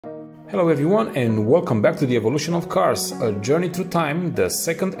Hello everyone and welcome back to the Evolution of Cars, a journey through time, the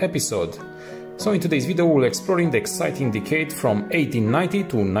second episode. So in today's video we'll exploring the exciting decade from 1890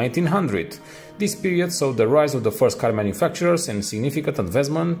 to 1900. This period saw the rise of the first car manufacturers and significant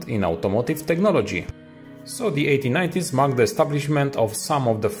advancement in automotive technology. So the 1890s marked the establishment of some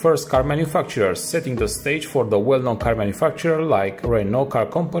of the first car manufacturers, setting the stage for the well-known car manufacturer like Renault Car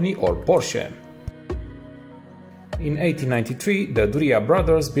Company or Porsche. In 1893, the Duryea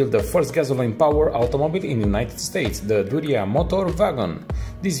brothers built the first gasoline-powered automobile in the United States, the Duryea Motor Wagon.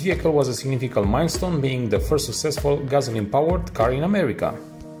 This vehicle was a significant milestone, being the first successful gasoline-powered car in America.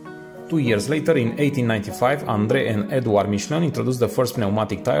 2 years later, in 1895, André and Edouard Michelin introduced the first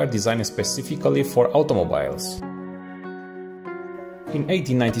pneumatic tire designed specifically for automobiles. In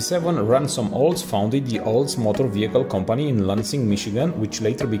 1897, Ransom Olds founded the Olds Motor Vehicle Company in Lansing, Michigan, which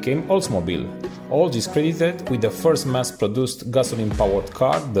later became Oldsmobile. Olds is credited with the first mass-produced gasoline-powered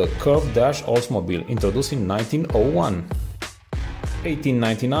car, the Curved Dash Oldsmobile, introduced in 1901.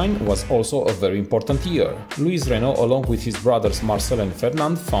 1899 was also a very important year. Louis Renault, along with his brothers Marcel and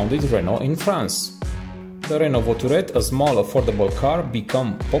Fernand, founded Renault in France. The Renault Voiturette, a small affordable car,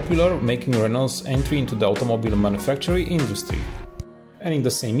 became popular, making Renault's entry into the automobile manufacturing industry. And in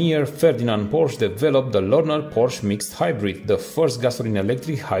the same year, Ferdinand Porsche developed the Lerner Porsche Mixed Hybrid, the first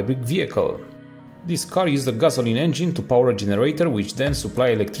gasoline-electric hybrid vehicle. This car used a gasoline engine to power a generator, which then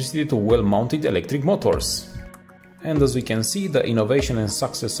supplied electricity to well-mounted electric motors. And as we can see, the innovation and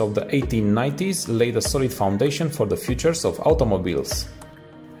success of the 1890s laid a solid foundation for the futures of automobiles.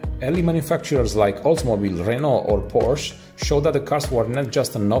 Early manufacturers like Oldsmobile, Renault or Porsche showed that the cars were not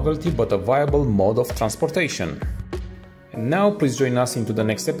just a novelty but a viable mode of transportation. And now please join us into the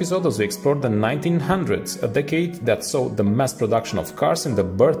next episode as we explore the 1900s, a decade that saw the mass production of cars and the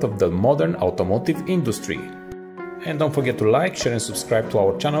birth of the modern automotive industry. And don't forget to like, share and subscribe to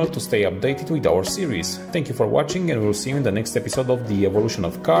our channel to stay updated with our series. Thank you for watching and we'll see you in the next episode of The Evolution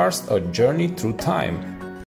of Cars, a journey through time.